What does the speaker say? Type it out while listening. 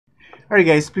Alright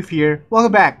guys, Spliff here.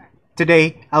 Welcome back.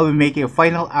 Today, I'll be making a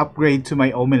final upgrade to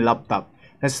my Omen laptop.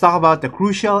 Let's talk about the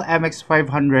crucial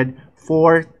MX500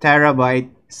 4TB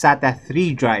SATA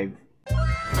 3 drive.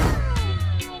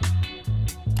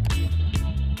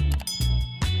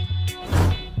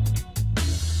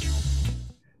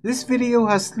 This video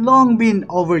has long been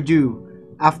overdue.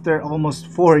 After almost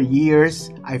 4 years,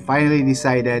 I finally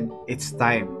decided it's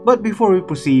time. But before we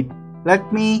proceed,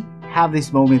 let me have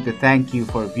this moment to thank you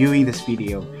for viewing this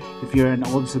video. If you're an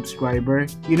old subscriber,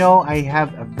 you know I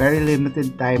have a very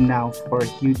limited time now for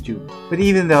YouTube. But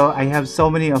even though I have so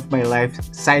many of my life's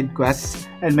side quests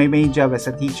and my main job as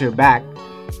a teacher back,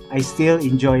 I still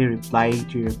enjoy replying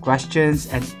to your questions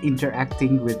and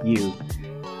interacting with you.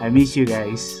 I miss you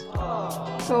guys.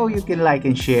 So you can like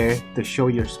and share to show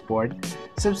your support.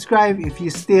 Subscribe if you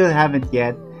still haven't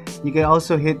yet. You can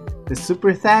also hit the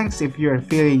super thanks if you're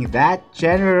feeling that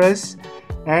generous.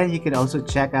 And you can also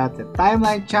check out the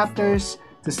timeline chapters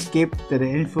to skip to the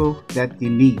info that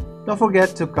you need. Don't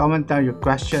forget to comment down your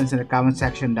questions in the comment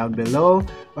section down below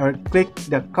or click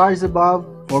the cards above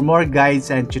for more guides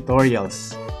and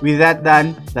tutorials. With that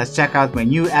done, let's check out my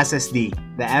new SSD,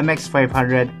 the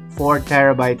MX500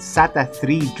 4TB SATA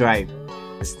 3 drive.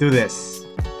 Let's do this.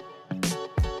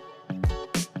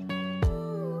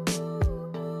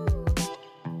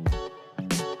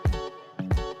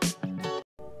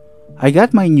 I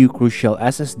got my new Crucial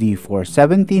SSD for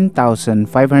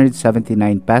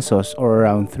 17,579 pesos or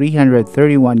around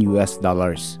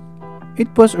 $331. It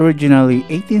was originally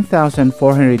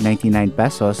 18,499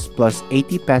 pesos plus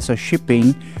 80 peso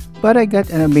shipping, but I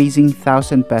got an amazing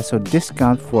 1,000 peso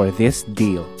discount for this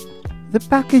deal. The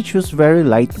package was very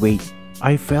lightweight.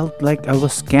 I felt like I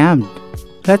was scammed.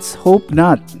 Let's hope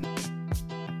not.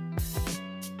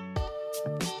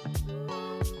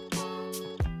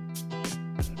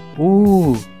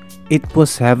 Ooh, it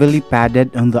was heavily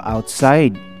padded on the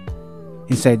outside.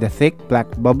 Inside the thick black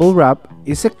bubble wrap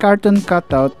is a carton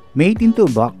cutout made into a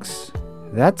box.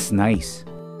 That's nice.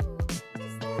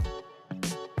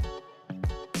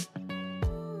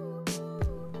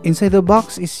 Inside the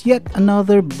box is yet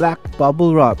another black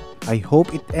bubble wrap. I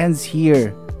hope it ends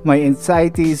here. My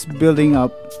anxiety is building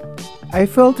up. I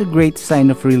felt a great sign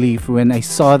of relief when I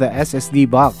saw the SSD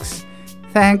box.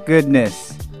 Thank goodness.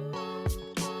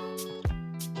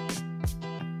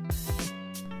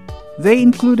 They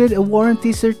included a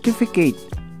warranty certificate.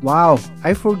 Wow,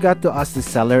 I forgot to ask the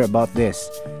seller about this.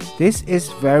 This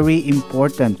is very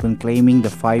important when claiming the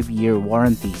 5-year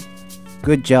warranty.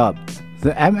 Good job.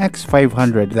 The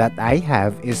MX500 that I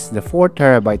have is the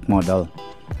 4TB model.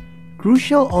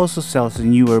 Crucial also sells a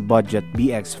newer budget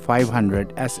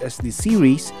BX500 SSD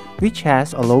series which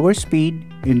has a lower speed,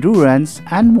 endurance,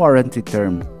 and warranty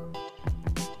term.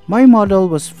 My model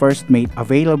was first made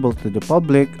available to the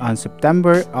public on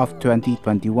September of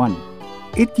 2021.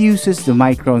 It uses the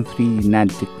Micron 3D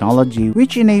NAND technology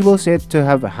which enables it to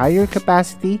have a higher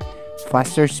capacity,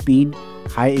 faster speed,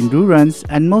 high endurance,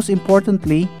 and most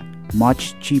importantly,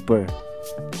 much cheaper.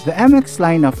 The MX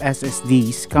line of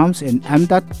SSDs comes in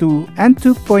M.2 and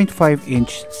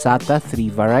 2.5-inch SATA 3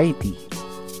 variety.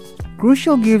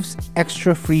 Crucial gives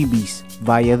extra freebies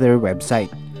via their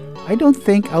website. I don't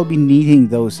think I'll be needing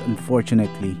those,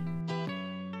 unfortunately.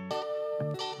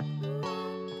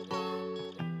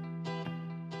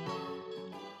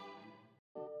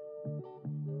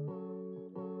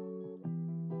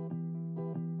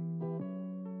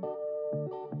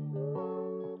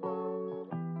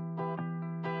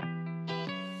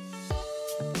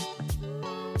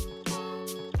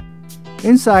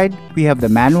 Inside, we have the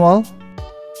manual,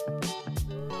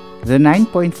 the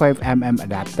 9.5mm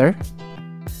adapter,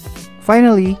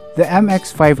 finally, the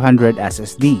MX500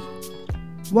 SSD.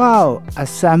 Wow!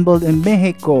 Assembled in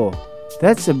Mexico!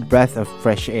 That's a breath of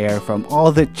fresh air from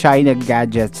all the China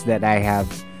gadgets that I have.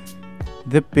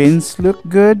 The pins look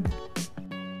good.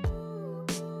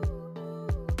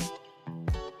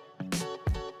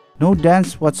 No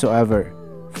dents whatsoever.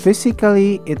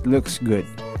 Physically, it looks good.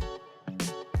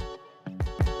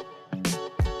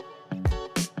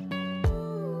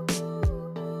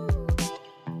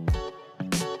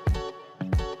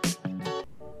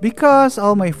 Because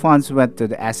all my funds went to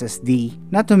the SSD,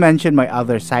 not to mention my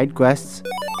other side quests,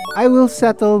 I will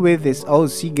settle with this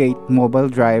old Seagate mobile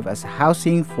drive as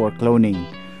housing for cloning.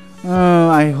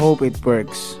 I hope it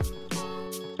works.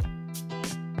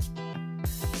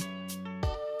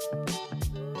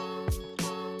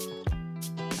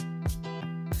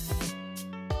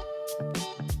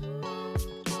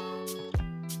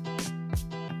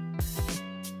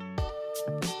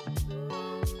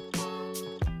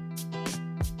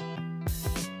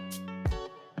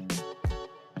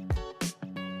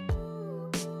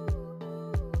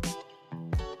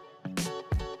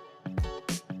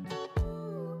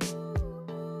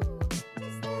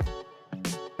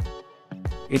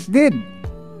 It did!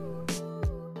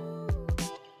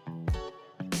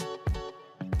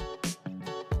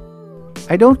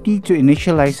 I don't need to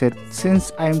initialize it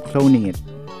since I'm cloning it.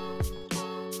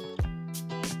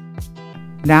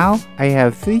 Now, I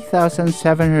have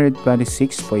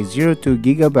 3726.02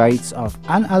 gigabytes of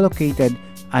unallocated,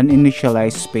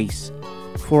 uninitialized space.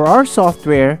 For our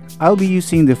software, I'll be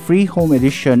using the free home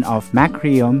edition of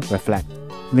Macrium Reflect.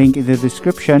 Link in the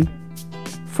description.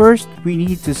 First, we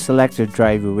need to select the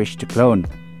drive we wish to clone.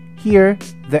 Here,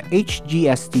 the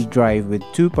HGSD drive with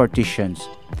two partitions,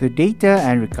 the data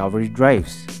and recovery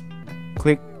drives.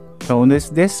 Click Clone this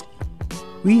disk.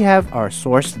 We have our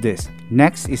source disk.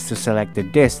 Next is to select the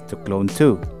disk to clone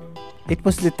to. It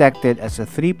was detected as a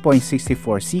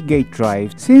 3.64 Seagate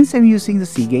drive since I'm using the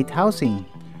Seagate housing.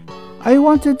 I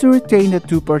wanted to retain the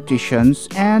two partitions,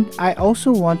 and I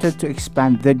also wanted to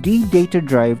expand the D data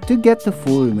drive to get the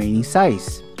full remaining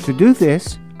size. To do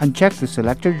this, uncheck the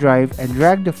selector drive and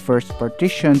drag the first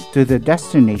partition to the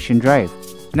destination drive.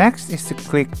 Next is to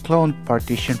click Clone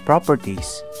Partition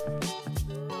Properties.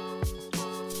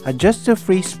 Adjust the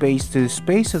free space to the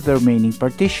space of the remaining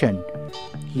partition.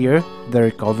 Here, the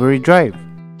recovery drive.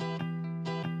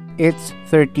 It's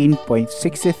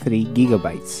 13.63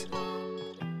 gigabytes.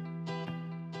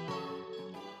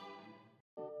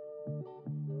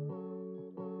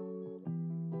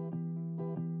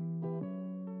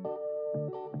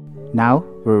 Now,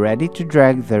 we're ready to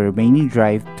drag the remaining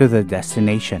drive to the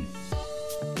destination.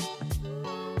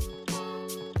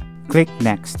 Click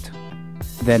Next.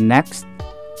 Then Next,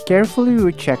 carefully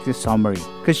recheck the summary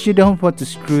because you don't want to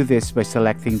screw this by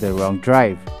selecting the wrong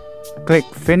drive. Click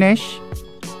Finish,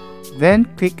 then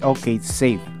click OK to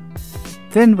save.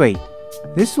 Then wait,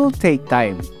 this will take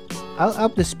time. I'll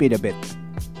up the speed a bit.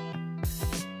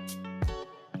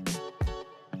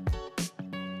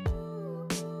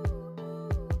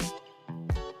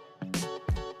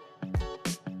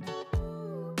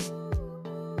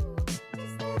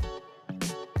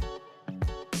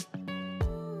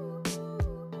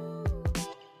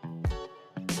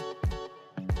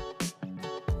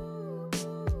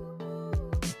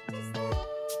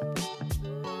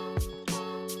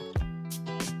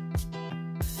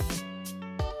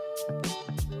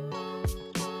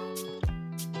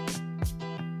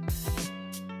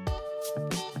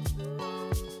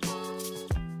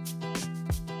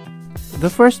 The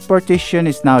first partition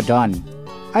is now done.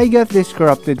 I got these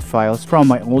corrupted files from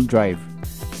my old drive.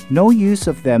 No use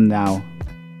of them now.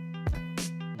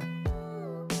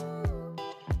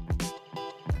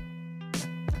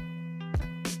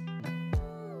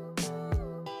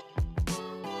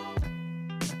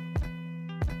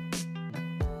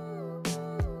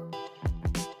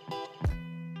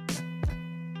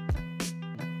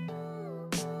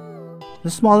 The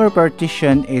smaller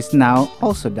partition is now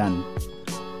also done.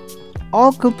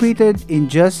 All completed in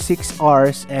just 6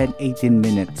 hours and 18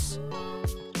 minutes.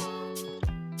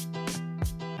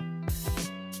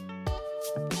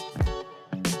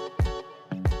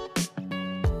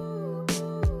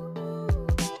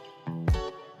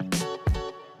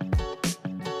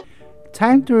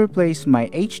 Time to replace my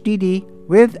HDD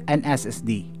with an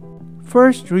SSD.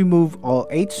 First, remove all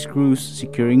 8 screws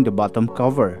securing the bottom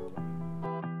cover.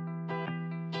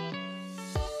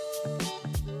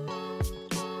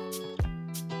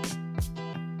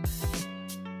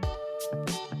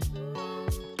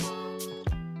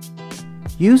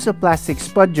 Use a plastic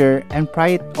spudger and pry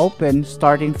it open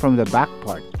starting from the back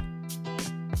part.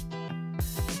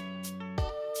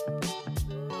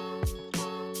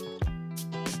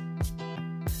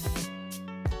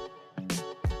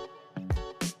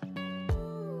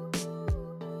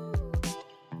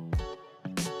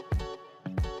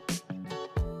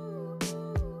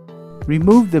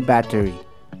 Remove the battery.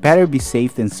 Better be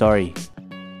safe than sorry.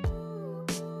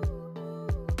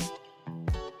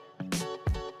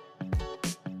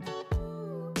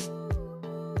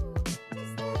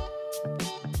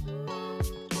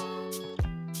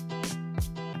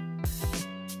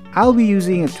 I'll be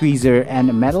using a tweezer and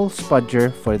a metal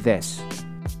spudger for this.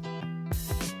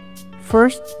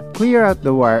 First, clear out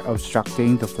the wire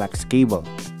obstructing the flex cable.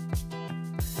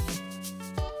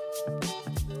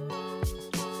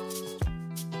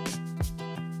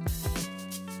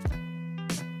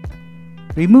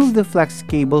 Remove the flex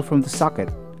cable from the socket.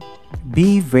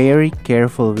 Be very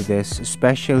careful with this,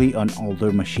 especially on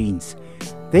older machines.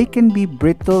 They can be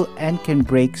brittle and can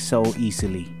break so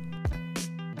easily.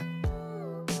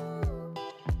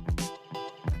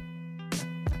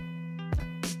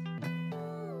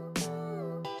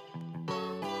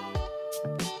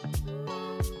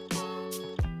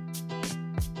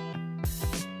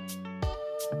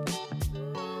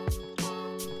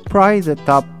 pry the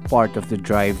top part of the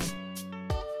drive.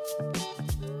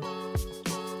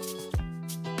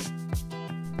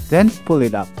 Then pull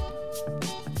it up.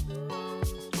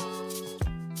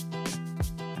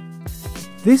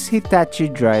 This Hitachi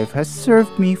drive has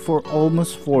served me for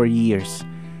almost 4 years.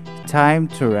 Time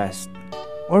to rest.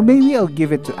 Or maybe I'll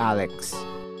give it to Alex.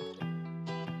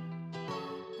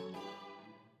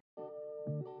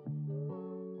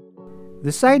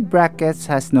 The side brackets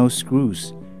has no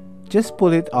screws. Just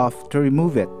pull it off to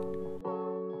remove it.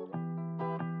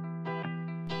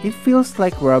 It feels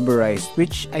like rubberized,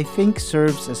 which I think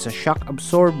serves as a shock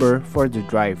absorber for the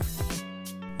drive.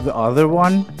 The other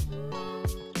one,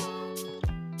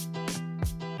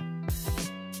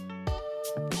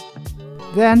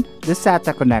 then the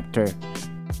SATA connector.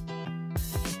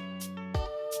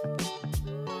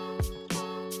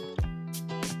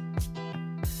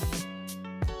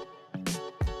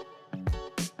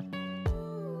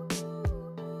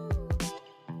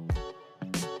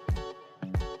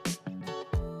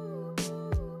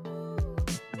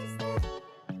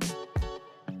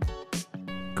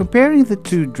 Comparing the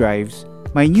two drives,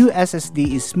 my new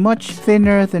SSD is much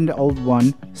thinner than the old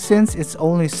one since it's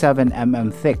only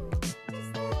 7mm thick.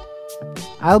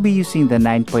 I'll be using the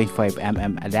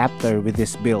 9.5mm adapter with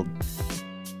this build.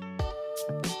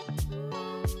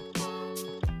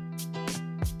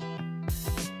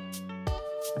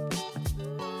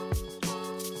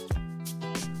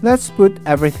 Let's put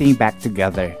everything back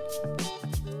together.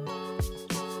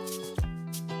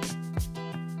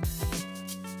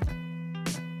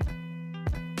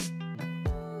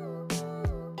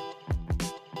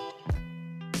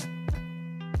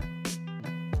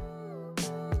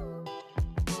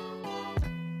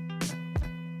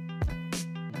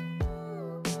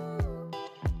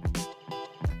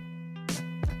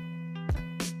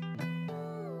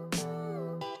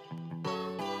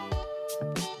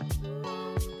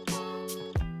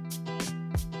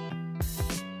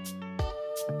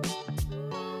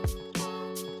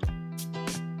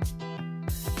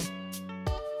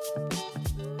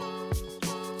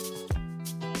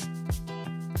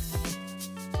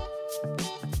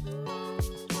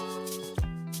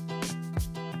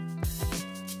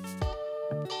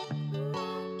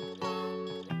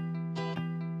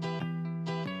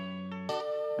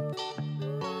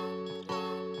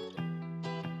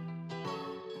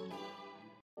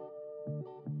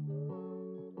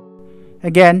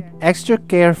 Again, extra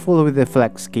careful with the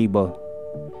flex cable.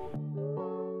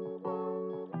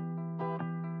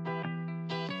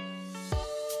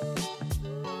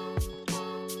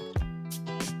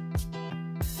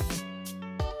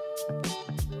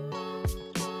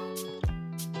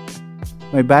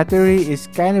 My battery is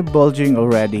kind of bulging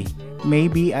already.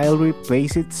 Maybe I'll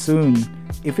replace it soon.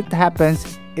 If it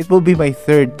happens, it will be my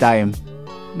third time.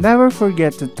 Never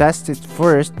forget to test it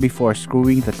first before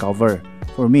screwing the cover.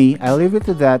 For me, I'll leave it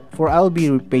to that, for I'll be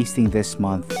repasting this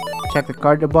month. Check the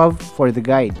card above for the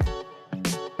guide.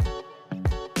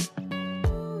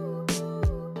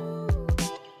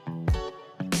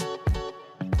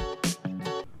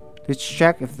 Let's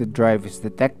check if the drive is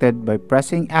detected by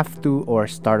pressing F2 or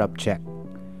Startup Check.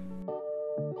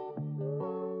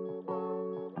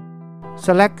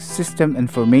 Select System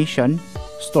Information,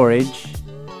 Storage.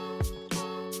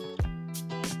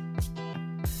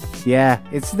 Yeah,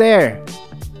 it's there!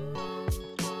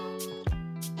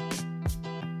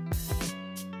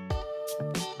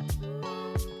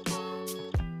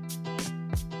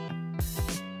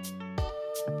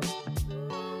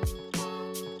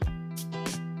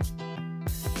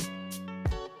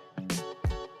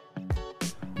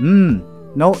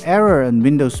 No error on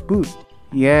Windows boot.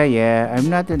 Yeah, I'm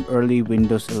not an early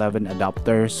Windows 11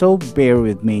 adopter, so bear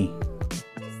with me.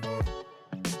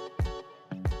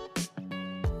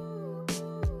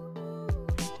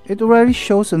 It already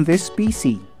shows on this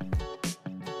PC.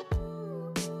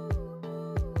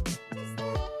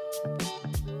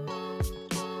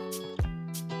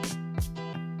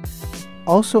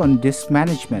 Also on disk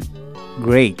management.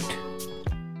 Great.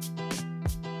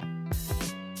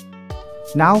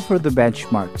 Now for the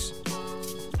benchmarks.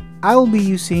 I will be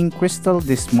using Crystal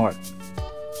Dismark.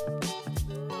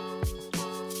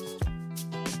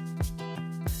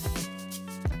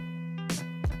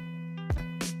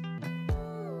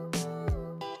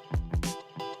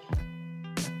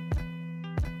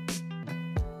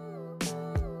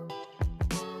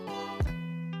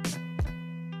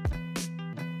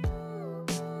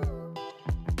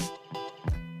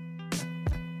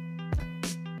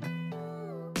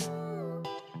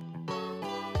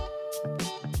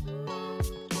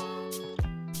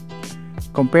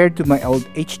 Compared to my old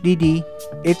HDD,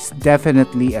 it's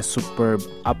definitely a superb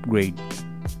upgrade.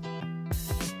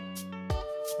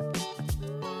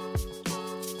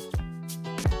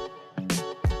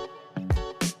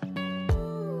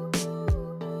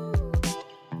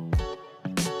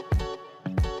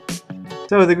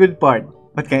 So the good part,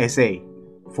 what can I say?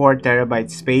 4TB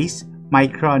space,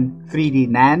 Micron 3D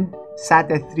NAND,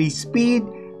 SATA 3 speed,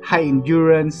 high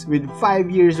endurance with 5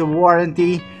 years of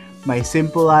warranty. My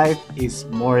simple life is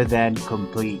more than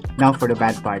complete. Now for the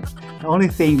bad part. The only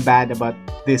thing bad about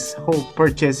this whole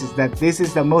purchase is that this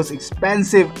is the most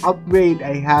expensive upgrade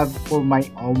I have for my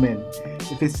Omen.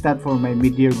 If it's not for my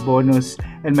mid-year bonus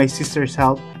and my sister's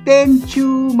help, then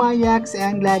chew my yaks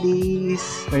and gladdies.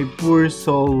 My poor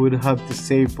soul would have to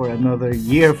save for another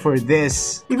year for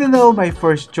this. Even though my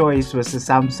first choice was the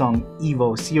Samsung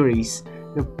Evo series,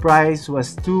 the price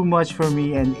was too much for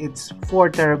me, and its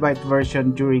 4TB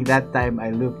version during that time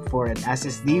I looked for an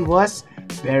SSD was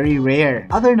very rare.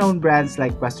 Other known brands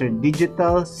like Western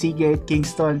Digital, Seagate,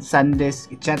 Kingston,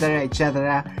 SanDisk,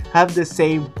 etc. have the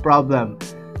same problem.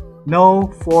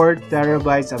 No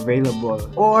 4TB available,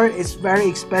 or it's very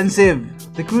expensive.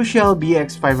 The crucial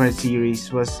MX500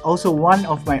 series was also one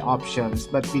of my options,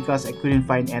 but because I couldn't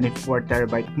find any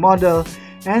 4TB model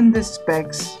and the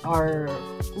specs are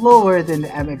lower than the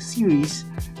MX series,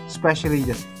 especially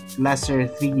the lesser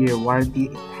 3-year warranty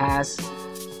it has,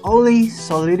 only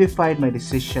solidified my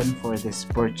decision for this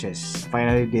purchase.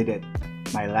 Finally did it.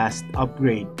 My last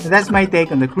upgrade. And that's my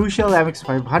take on the crucial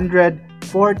MX500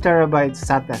 4TB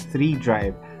SATA 3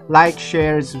 drive. Like,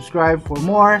 share, and subscribe for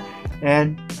more,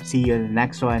 and see you in the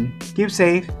next one. Keep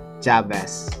safe.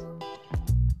 Jabez.